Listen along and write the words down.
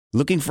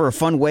Looking for a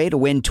fun way to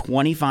win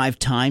 25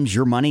 times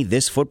your money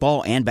this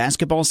football and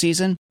basketball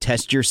season?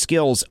 Test your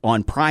skills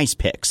on Prize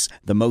Picks,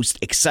 the most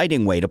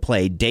exciting way to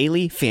play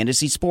daily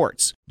fantasy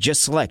sports.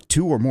 Just select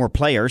 2 or more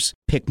players,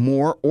 pick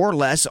more or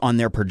less on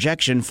their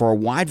projection for a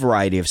wide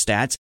variety of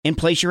stats, and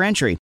place your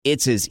entry.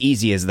 It's as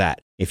easy as that.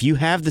 If you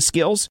have the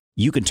skills,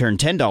 you can turn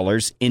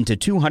 $10 into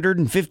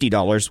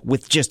 $250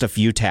 with just a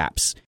few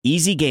taps.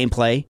 Easy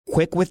gameplay,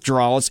 quick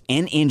withdrawals,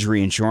 and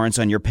injury insurance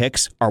on your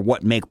picks are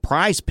what make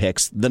Prize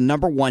Picks the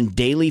 #1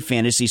 daily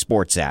fantasy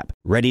sports app.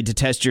 Ready to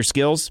test your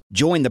skills?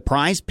 Join the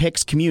Prize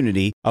Picks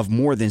community of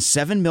more than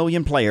 7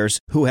 million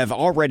players who have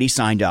already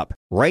signed up.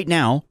 Right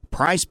now,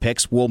 Prize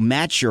Picks will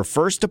match your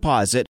first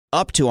deposit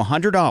up to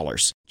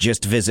 $100.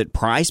 Just visit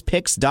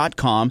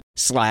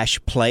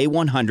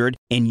prizepicks.com/play100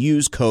 and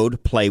use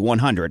code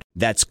PLAY100.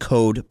 That's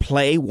code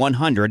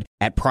PLAY100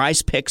 at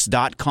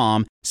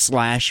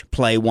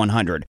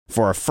prizepicks.com/play100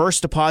 for a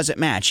first deposit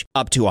match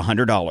up to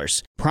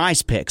 $100.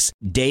 Prize Picks,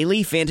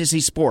 daily fantasy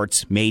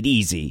sports made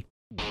easy.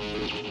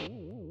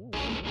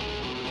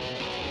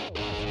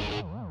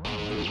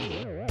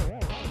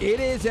 It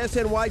is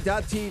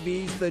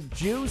SNY.TV's The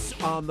Juice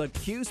on the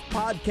Cuse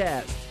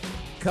podcast,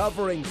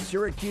 covering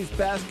Syracuse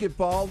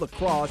basketball,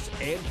 lacrosse,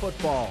 and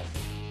football.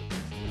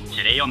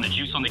 Today on the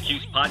Juice on the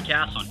Cuse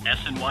podcast on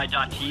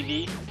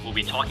SNY.TV, we'll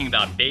be talking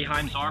about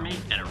Boeheim's Army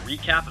and a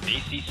recap of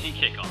ACC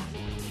Kickoff.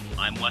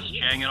 I'm Wes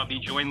Cheng, and I'll be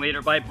joined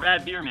later by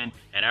Brad Bierman,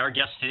 and our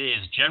guest today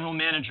is General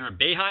Manager of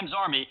Boeheim's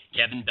Army,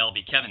 Kevin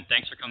Belbey. Kevin,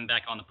 thanks for coming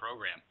back on the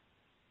program.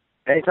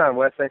 Anytime,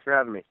 Wes. Thanks for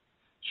having me.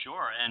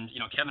 Sure, and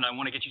Kevin, I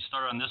want to get you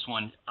started on this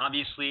one.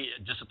 Obviously, a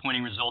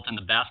disappointing result in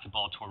the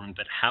basketball tournament,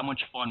 but how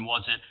much fun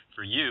was it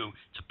for you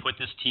to put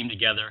this team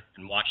together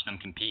and watch them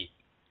compete?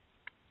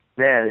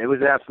 Man, it was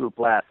an absolute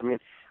blast. I mean,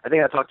 I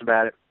think I talked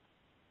about it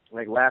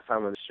like last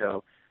time on the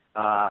show.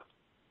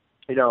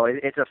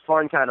 It's a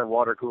fun kind of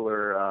water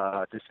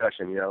cooler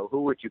discussion.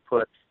 Who would you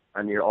put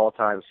on your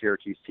all-time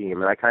Syracuse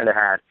team? And I kind of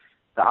had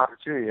the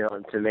opportunity,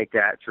 to make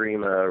that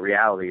dream a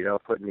reality.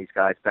 Putting these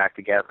guys back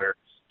together.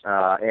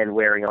 And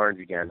wearing orange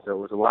again. So it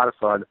was a lot of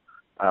fun,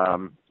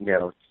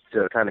 to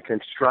kind of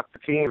construct the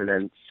team and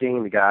then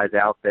seeing the guys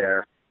out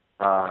there,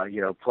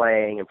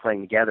 playing and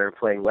playing together and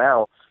playing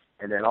well.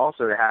 And then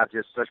also to have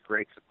just such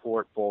great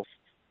support, both,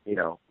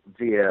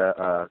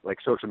 via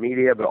social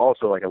media, but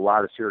also like a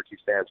lot of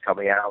Syracuse fans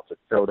coming out to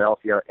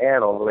Philadelphia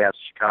and all the way out to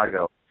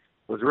Chicago.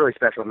 It was really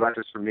special, not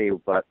just for me,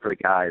 but for the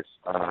guys.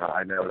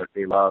 I know that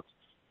they loved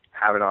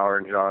having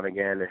orange on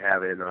again and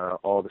having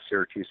all the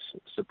Syracuse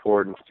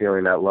support and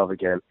feeling that love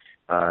again,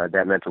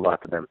 that meant a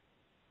lot to them.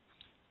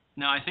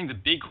 Now, I think the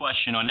big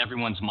question on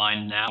everyone's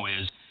mind now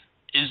is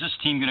this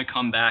team going to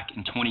come back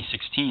in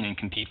 2016 and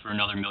compete for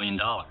another $1 million?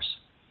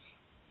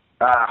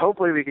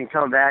 Hopefully we can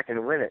come back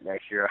and win it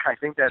next year. I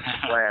think that's the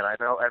plan. I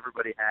know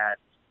everybody had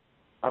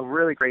a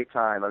really great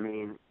time. I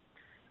mean,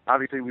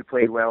 obviously we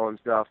played well and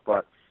stuff,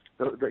 but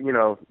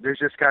there's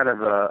just kind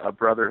of a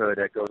brotherhood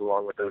that goes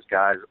along with those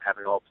guys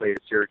having all played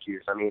at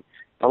Syracuse. I mean,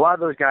 a lot of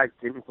those guys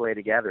didn't play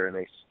together, and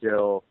they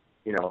still,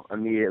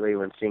 immediately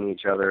when seeing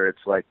each other,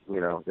 it's like,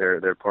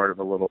 they're part of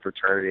a little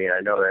fraternity. And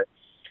I know that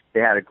they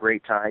had a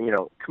great time.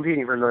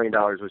 Competing for $1 million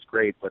was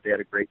great, but they had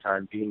a great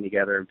time being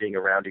together and being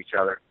around each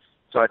other.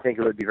 So I think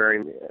it would be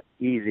very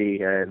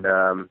easy and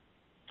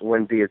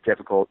wouldn't be as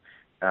difficult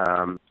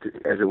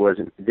as it was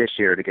this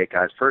year to get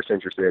guys first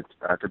interested,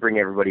 to bring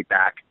everybody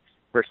back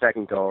for a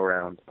second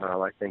go-around.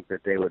 I think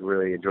that they would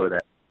really enjoy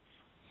that.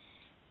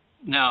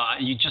 Now,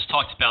 you just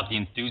talked about the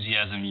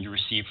enthusiasm you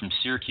received from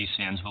Syracuse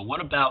fans, but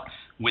what about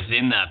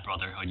within that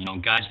brotherhood?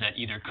 Guys that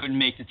either couldn't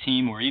make the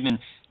team or even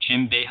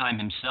Jim Boeheim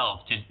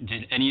himself.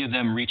 Did any of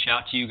them reach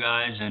out to you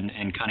guys and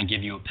kind of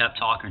give you a pep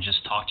talk or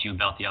just talk to you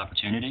about the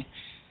opportunity?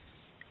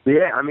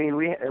 Yeah, I mean,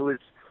 we had a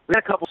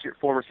couple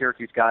former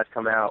Syracuse guys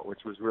come out,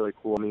 which was really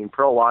cool. I mean,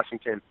 Pearl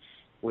Washington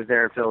was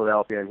there in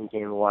Philadelphia, and he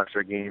came to watch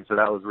our game, so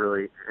that was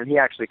really – and he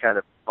actually kind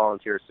of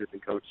volunteer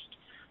assistant coached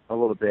a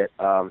little bit,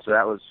 so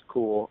that was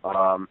cool.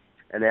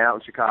 And then out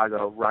in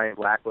Chicago, Ryan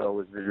Blackwell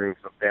was visiting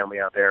some family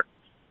out there.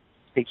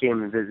 He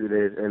came and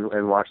visited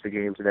and watched the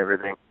games and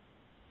everything,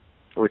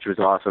 which was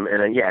awesome.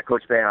 And then,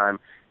 Coach Boeheim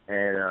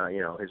and,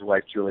 his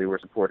wife Julie were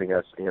supporting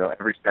us,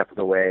 every step of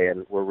the way,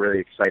 and we're really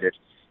excited.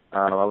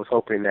 I was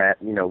hoping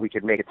that, we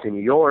could make it to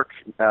New York,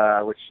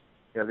 which –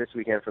 this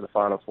weekend for the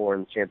Final Four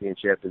and the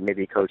championship, and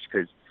maybe Coach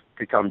could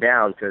come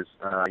down because,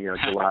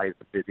 July is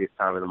the busiest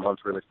time of the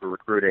month really for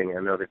recruiting. I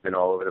know they've been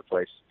all over the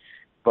place.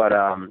 But,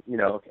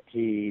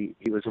 he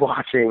was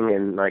watching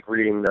and,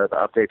 reading the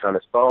updates on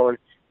his phone,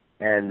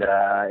 and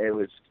it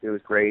was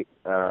great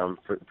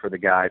for the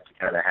guys to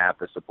kind of have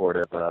the support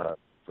of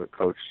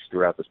Coach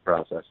throughout this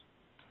process.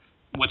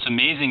 What's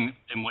amazing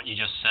in what you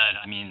just said,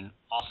 I mean,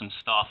 awesome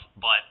stuff,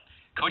 but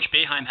Coach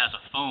Boeheim has a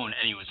phone,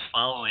 and he was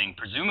following,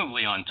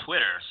 presumably on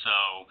Twitter.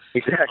 So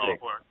exactly,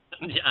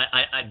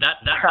 that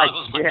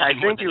boggles my mind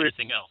more than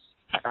anything else.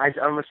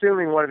 I'm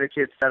assuming one of the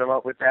kids set him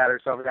up with that or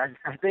something.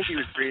 I think he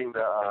was reading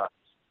the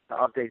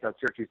updates on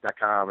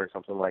Syracuse.com or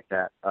something like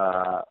that.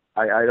 I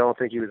don't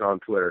think he was on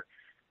Twitter.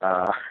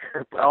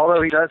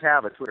 Although he does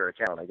have a Twitter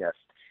account, I guess.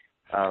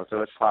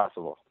 So it's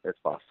possible. It's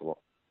possible.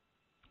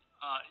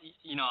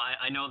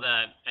 I know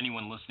that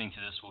anyone listening to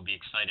this will be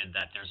excited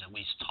that there's at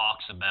least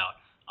talks about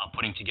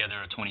putting together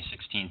a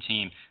 2016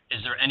 team.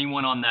 Is there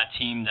anyone on that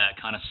team that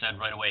kind of said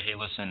right away, hey,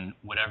 listen,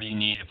 whatever you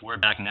need, if we're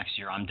back next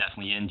year, I'm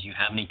definitely in? Do you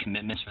have any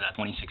commitments for that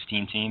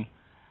 2016 team?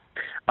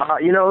 I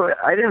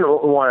didn't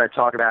want to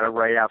talk about it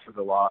right after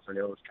the loss. I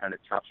know it was kind of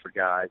tough for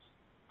guys.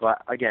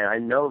 But, again, I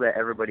know that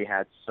everybody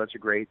had such a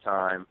great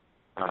time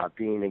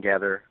being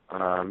together,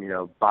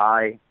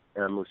 by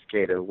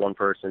Musqueda, one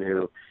person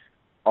who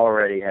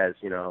already has,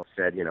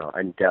 said,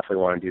 I definitely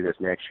want to do this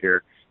next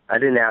year. I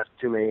didn't ask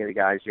too many of the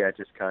guys yet,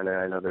 just kind of,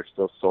 I know they're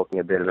still sulking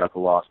a bit about the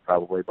loss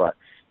probably, but,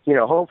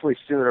 hopefully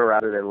sooner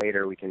rather than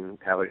later we can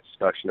have a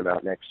discussion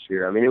about next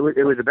year. I mean,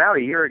 it was about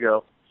a year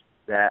ago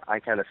that I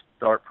kind of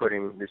start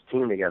putting this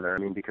team together. I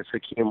mean, because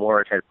Hakeem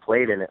Warwick had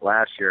played in it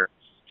last year,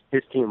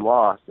 his team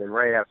lost, and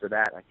right after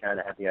that I kind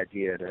of had the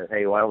idea to,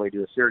 hey, why don't we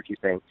do a Syracuse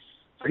thing?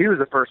 So he was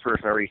the first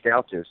person I reached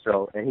out to,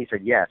 and he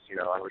said yes,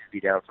 I would be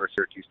down for a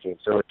Syracuse team.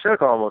 So it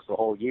took almost a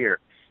whole year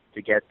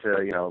to get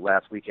to,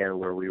 last weekend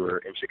where we were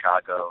in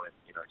Chicago and,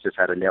 just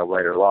had a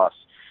nail-biter loss.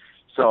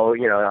 So,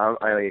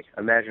 I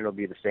imagine it'll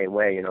be the same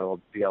way.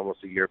 It'll be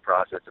almost a year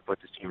process to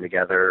put this team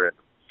together and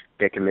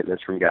get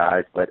commitments from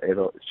guys, but it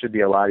should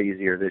be a lot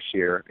easier this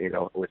year,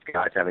 with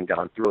guys having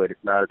gone through it.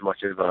 It's not as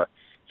much of a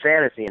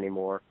fantasy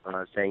anymore,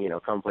 saying,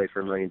 come play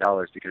for $1 million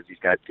because these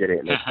guys did it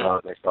and they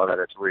saw that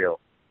it's real.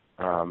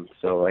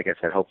 So like I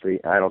said, hopefully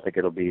I don't think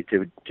it'll be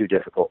too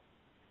difficult.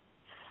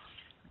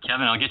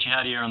 Kevin, I'll get you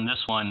out of here on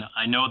this one.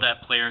 I know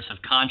that players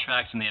have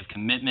contracts and they have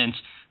commitments,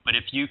 but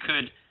if you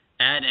could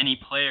add any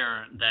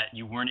player that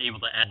you weren't able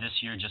to add this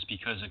year just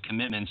because of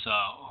commitments,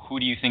 who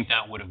do you think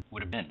that would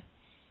have been?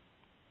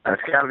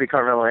 That's got to be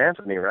Carmelo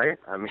Anthony, right?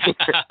 I mean,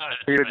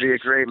 he would be a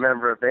great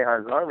member of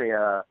Boeheim's Army.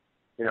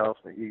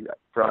 He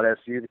brought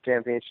SU the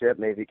championship.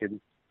 Maybe he could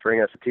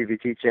bring us a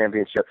TBT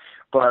championship.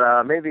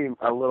 But maybe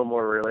a little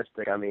more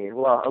realistic. I mean,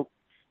 we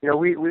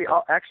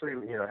all actually,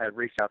 had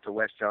reached out to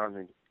Wes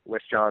Johnson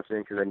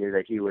because I knew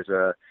that he was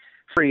a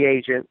free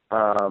agent.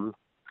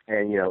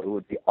 And, it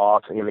would be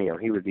awesome.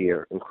 He would be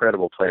an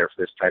incredible player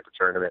for this type of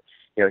tournament.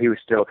 He was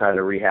still kind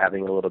of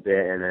rehabbing a little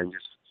bit and then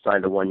just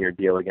signed a one-year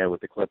deal again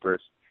with the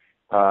Clippers.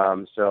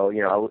 So,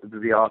 it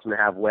would be awesome to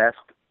have West.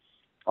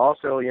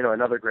 Also,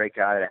 another great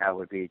guy to have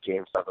would be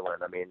James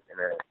Sutherland. I mean, in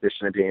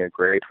addition to being a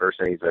great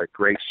person, he's a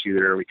great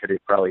shooter. We could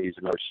probably use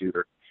another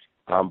shooter.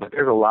 But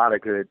there's a lot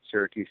of good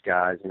Syracuse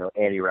guys,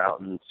 Andy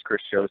Routens,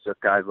 Chris Joseph,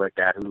 guys like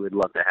that who would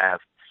love to have,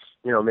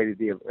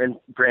 maybe and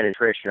Brandon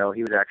Trish,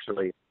 he was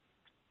actually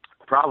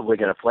probably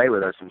going to play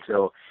with us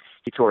until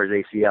he tore his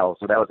ACL.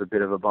 So that was a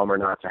bit of a bummer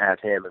not to have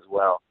him as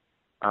well.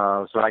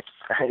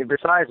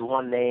 Besides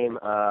one name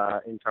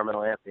in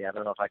Carmelo Anthony, I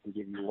don't know if I can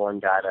give you one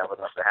guy that I would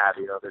love to have.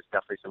 There's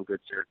definitely some good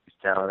Syracuse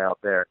talent out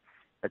there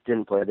that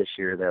didn't play this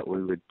year that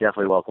we would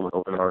definitely welcome with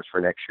open arms for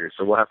next year.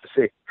 So we'll have to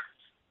see.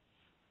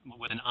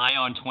 With an eye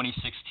on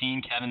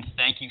 2016, Kevin,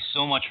 thank you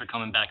so much for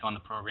coming back on the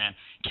program.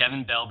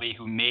 Kevin Belbey,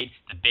 who made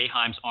the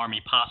Boeheim's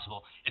Army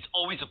possible. It's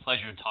always a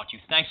pleasure to talk to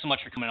you. Thanks so much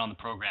for coming on the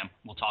program.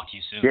 We'll talk to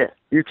you soon. Yeah,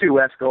 you too,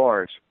 Wes. Go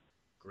Orange.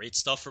 Great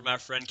stuff from our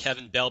friend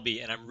Kevin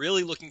Belbey, and I'm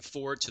really looking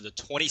forward to the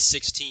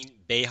 2016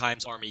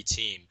 Boeheim's Army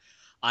team.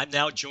 I'm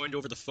now joined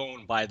over the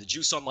phone by the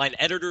Juice Online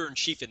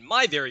editor-in-chief and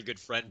my very good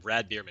friend,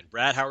 Brad Bierman.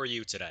 Brad, how are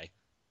you today?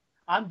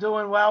 I'm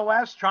doing well,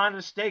 Wes, trying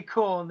to stay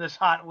cool in this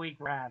hot week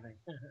we're having.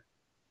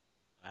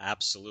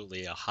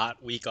 Absolutely, a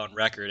hot week on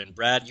record. And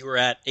Brad, you were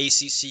at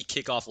ACC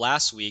Kickoff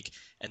last week,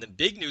 and the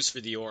big news for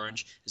the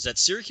Orange is that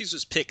Syracuse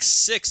was picked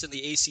 6th in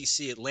the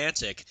ACC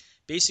Atlantic,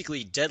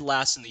 basically dead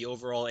last in the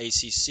overall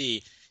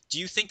ACC. Do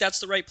you think that's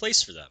the right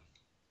place for them?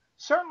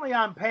 Certainly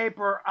on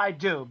paper, I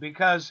do,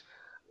 because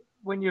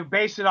when you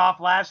base it off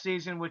last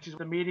season, which is what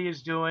the media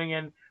is doing,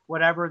 and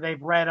whatever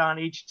they've read on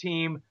each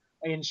team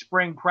in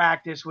spring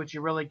practice, which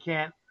you really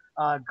can't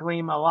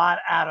glean a lot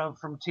out of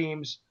from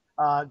teams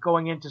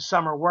going into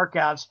summer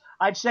workouts,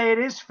 I'd say it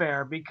is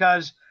fair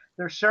because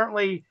they're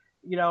certainly,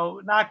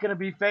 not going to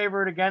be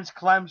favored against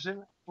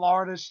Clemson,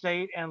 Florida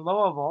State, and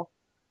Louisville.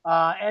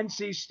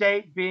 NC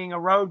State being a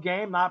road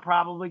game, not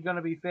probably going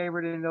to be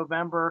favored in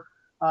November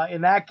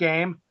in that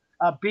game.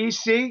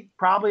 BC,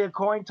 probably a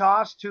coin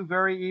toss, two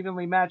very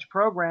evenly matched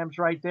programs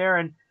right there.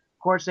 And,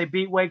 of course, they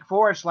beat Wake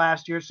Forest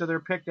last year, so they're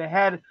picked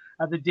ahead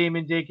of the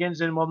Demon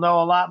Deacons, and we'll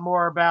know a lot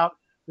more about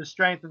the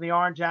strength of the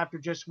Orange after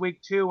just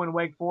week 2 when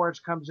Wake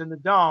Forest comes in the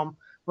Dome.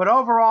 But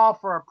overall,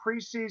 for a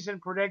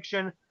preseason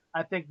prediction,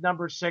 I think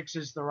number 6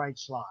 is the right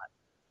slot.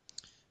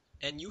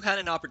 And you had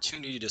an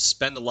opportunity to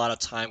spend a lot of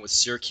time with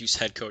Syracuse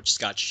head coach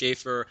Scott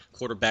Schaefer,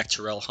 quarterback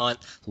Terrell Hunt,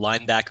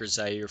 linebacker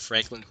Zaire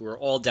Franklin, who are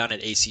all down at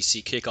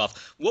ACC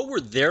Kickoff. What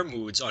were their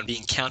moods on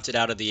being counted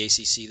out of the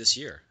ACC this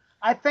year?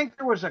 I think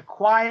there was a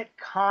quiet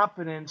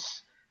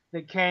confidence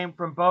that came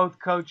from both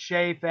Coach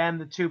Schaefer and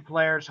the two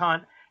players,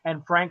 Hunt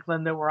and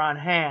Franklin, that were on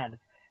hand.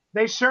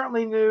 They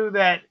certainly knew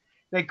that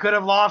they could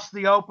have lost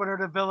the opener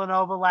to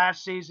Villanova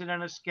last season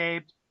and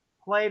escaped.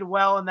 played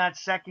well in that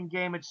second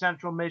game at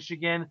Central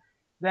Michigan,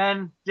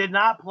 then did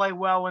not play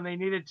well when they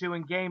needed to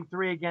in Game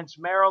 3 against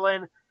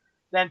Maryland.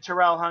 Then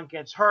Terrell Hunt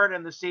gets hurt,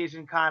 and the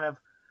season kind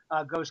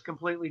of goes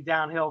completely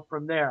downhill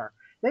from there.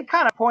 They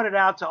kind of pointed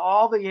out to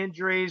all the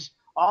injuries,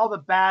 all the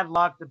bad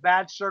luck, the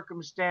bad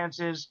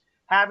circumstances,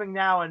 having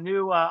now a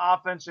new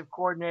offensive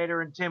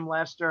coordinator in Tim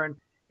Lester and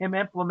him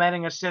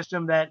implementing a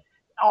system that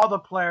all the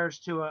players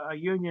to a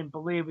union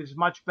believe is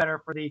much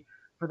better for the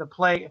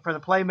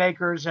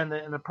playmakers and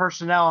the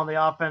personnel on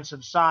the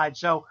offensive side.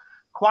 So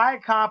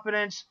quiet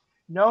confidence.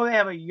 Know they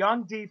have a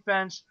young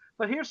defense.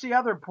 But here's the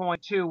other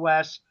point too,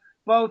 Wes.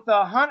 Both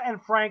Hunt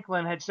and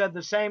Franklin had said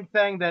the same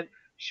thing that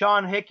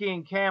Sean Hickey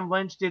and Cam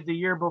Lynch did the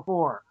year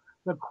before.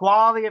 The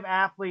quality of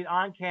athlete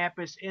on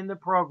campus in the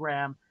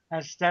program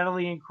has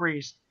steadily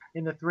increased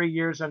in the 3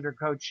 years under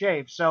Coach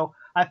Schaaf. So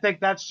I think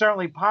that's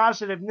certainly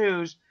positive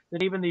news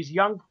that even these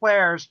young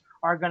players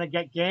are going to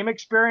get game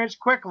experience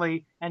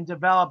quickly and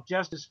develop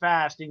just as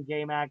fast in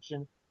game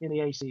action in the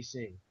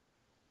ACC.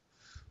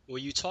 Well,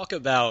 you talk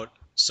about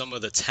some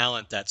of the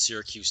talent that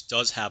Syracuse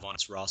does have on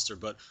its roster,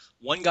 but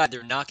one guy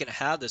they're not going to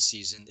have this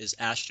season is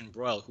Ashton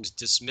Broyle, who was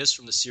dismissed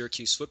from the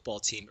Syracuse football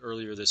team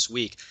earlier this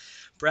week.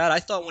 Brad, I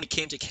thought when he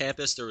came to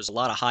campus there was a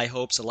lot of high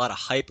hopes, a lot of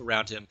hype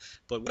around him,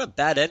 but what a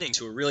bad ending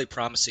to a really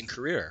promising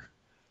career.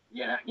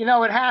 Yeah,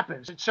 it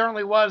happens. It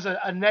certainly was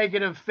a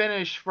negative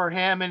finish for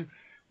him, and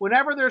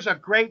whenever there's a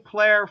great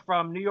player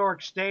from New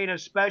York State,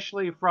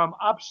 especially from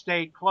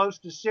upstate close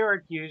to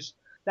Syracuse,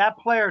 that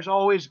player is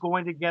always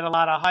going to get a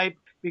lot of hype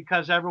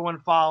because everyone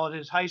followed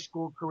his high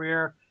school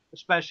career,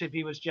 especially if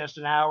he was just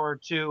an hour or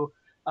two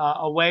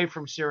away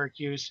from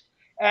Syracuse.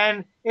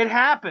 And it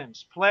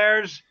happens.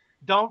 Players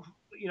don't,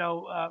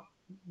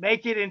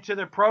 make it into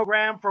the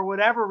program for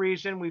whatever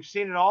reason. We've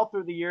seen it all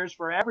through the years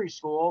for every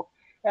school.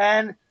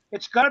 And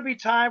it's going to be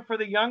time for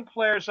the young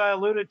players I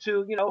alluded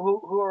to,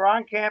 who are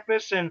on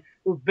campus and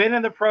who've been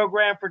in the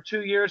program for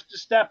 2 years to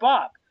step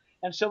up.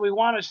 And so we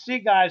want to see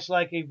guys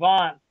like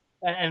Avant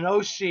and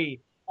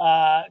Oshie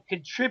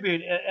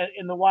contribute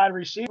in the wide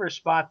receiver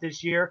spot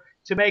this year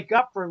to make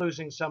up for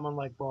losing someone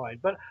like Boyd.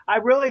 But I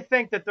really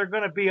think that they're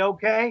going to be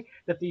okay,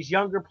 that these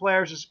younger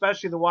players,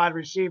 especially the wide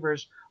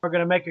receivers, are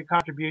going to make a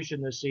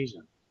contribution this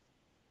season.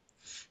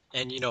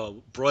 And,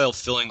 Broyle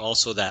filling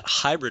also that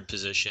hybrid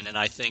position. And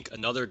I think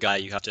another guy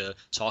you have to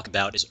talk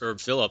about is Herb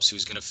Phillips,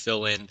 who's going to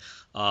fill in,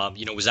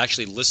 was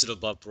actually listed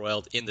above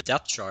Broyle in the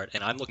depth chart.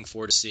 And I'm looking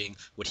forward to seeing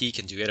what he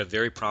can do. He had a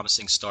very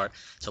promising start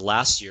to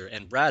last year.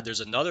 And, Brad,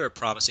 there's another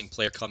promising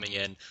player coming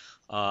in.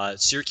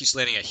 Syracuse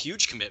landing a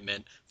huge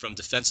commitment from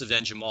defensive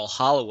end Jamal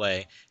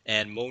Holloway,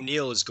 and Mo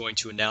Neal is going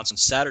to announce on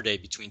Saturday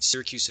between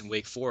Syracuse and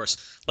Wake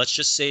Forest. Let's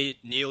just say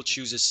Neal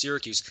chooses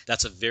Syracuse.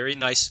 That's a very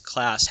nice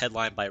class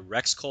headlined by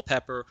Rex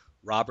Culpepper,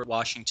 Robert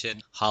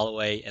Washington,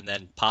 Holloway, and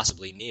then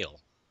possibly Neal.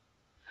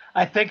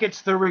 I think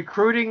it's the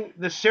recruiting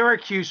the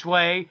Syracuse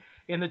way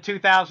in the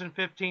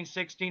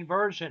 2015-16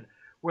 version,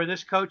 where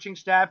this coaching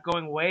staff,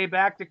 going way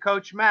back to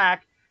Coach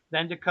Mack,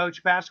 then to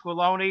Coach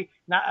Pasqualoni,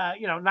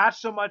 not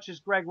so much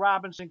as Greg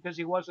Robinson because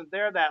he wasn't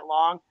there that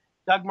long.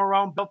 Doug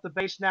Marrone built the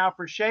base now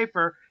for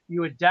Schaefer.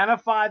 You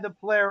identify the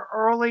player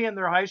early in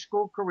their high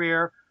school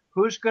career,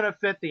 who's going to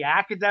fit the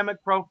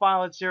academic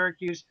profile at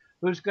Syracuse,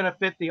 who's going to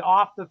fit the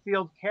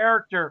off-the-field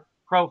character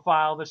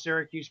profile of the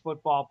Syracuse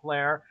football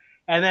player,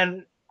 and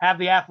then have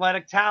the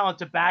athletic talent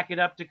to back it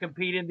up to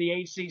compete in the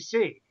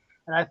ACC.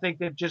 And I think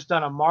they've just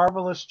done a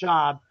marvelous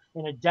job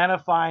in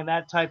identifying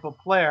that type of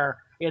player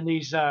in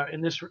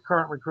this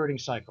current recruiting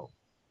cycle.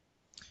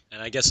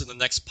 And I guess in the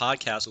next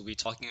podcast, we'll be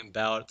talking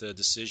about the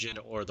decision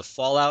or the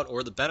fallout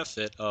or the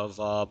benefit of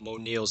Mo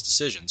Neal's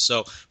decision.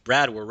 So,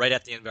 Brad, we're right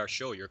at the end of our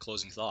show. Your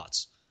closing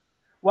thoughts.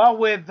 Well,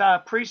 with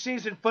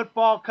preseason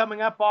football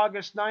coming up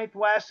August 9th,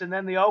 West, and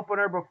then the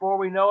opener before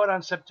we know it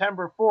on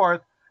September 4th,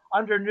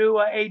 under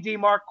new AD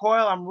Mark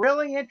Coyle, I'm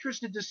really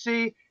interested to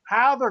see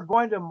how they're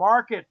going to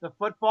market the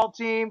football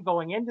team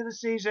going into the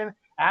season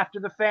after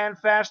the Fan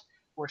Fest.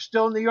 We're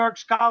still New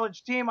York's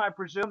college team, I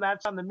presume.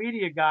 That's on the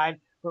media guide.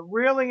 But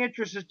really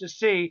interested to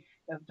see,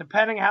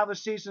 depending how the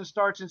season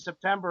starts in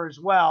September as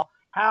well,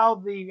 how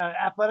the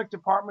athletic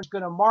department is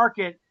going to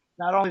market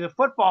not only the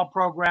football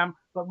program,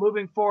 but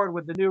moving forward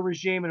with the new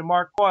regime and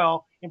Mark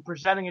Coyle in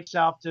presenting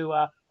itself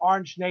to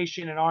Orange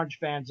Nation and Orange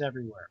fans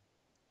everywhere.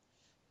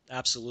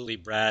 Absolutely,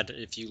 Brad.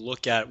 If you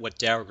look at what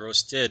Darryl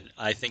Gross did,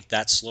 I think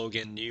that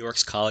slogan, New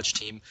York's college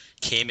team,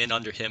 came in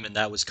under him, and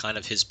that was kind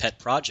of his pet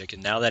project.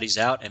 And now that he's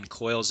out and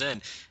Coyle's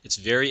in, it's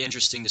very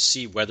interesting to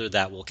see whether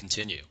that will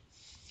continue.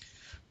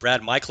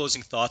 Brad, my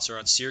closing thoughts are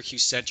on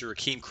Syracuse center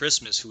Rakeem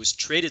Christmas, who was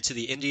traded to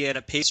the Indiana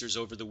Pacers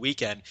over the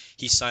weekend.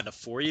 He signed a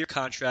 4-year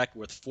contract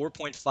worth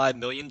 $4.5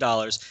 million,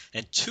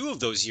 and 2 of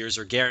those years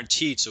are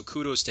guaranteed, so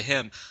kudos to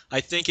him. I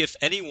think if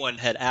anyone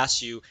had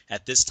asked you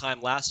at this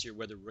time last year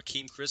whether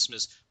Rakeem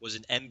Christmas was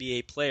an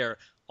NBA player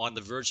on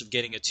the verge of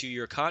getting a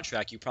 2-year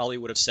contract, you probably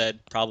would have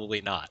said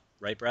probably not.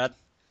 Right, Brad?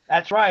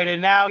 That's right,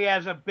 and now he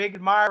has a big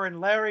admirer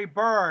in Larry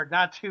Bird.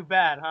 Not too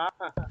bad,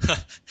 huh?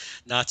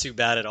 Not too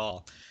bad at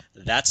all.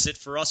 That's it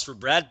for us. For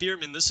Brad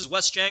Bierman, this is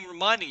Wes Cheng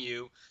reminding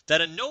you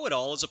that a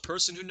know-it-all is a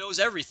person who knows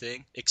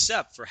everything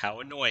except for how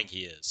annoying he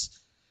is.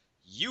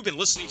 You've been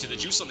listening to the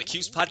Juice on the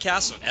Cuse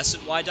podcast on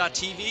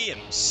SNY.TV,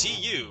 and we'll see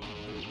you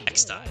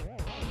next time.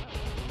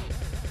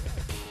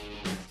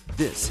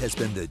 This has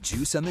been the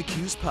Juice on the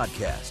Cuse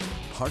podcast,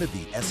 part of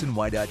the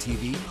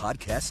SNY.TV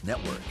podcast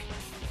network.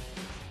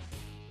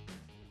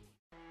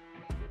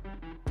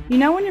 You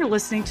know when you're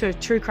listening to a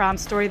true crime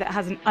story that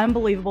has an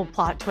unbelievable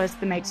plot twist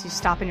that makes you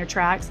stop in your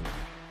tracks?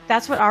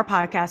 That's what our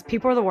podcast,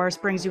 People Are the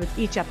Worst, brings you with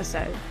each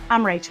episode.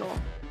 I'm Rachel.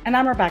 And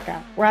I'm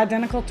Rebecca. We're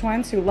identical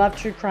twins who love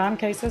true crime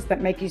cases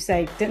that make you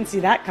say, didn't see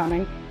that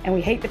coming, and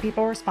we hate the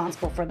people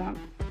responsible for them.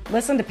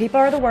 Listen to People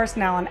Are the Worst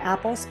now on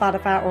Apple,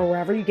 Spotify, or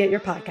wherever you get your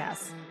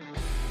podcasts.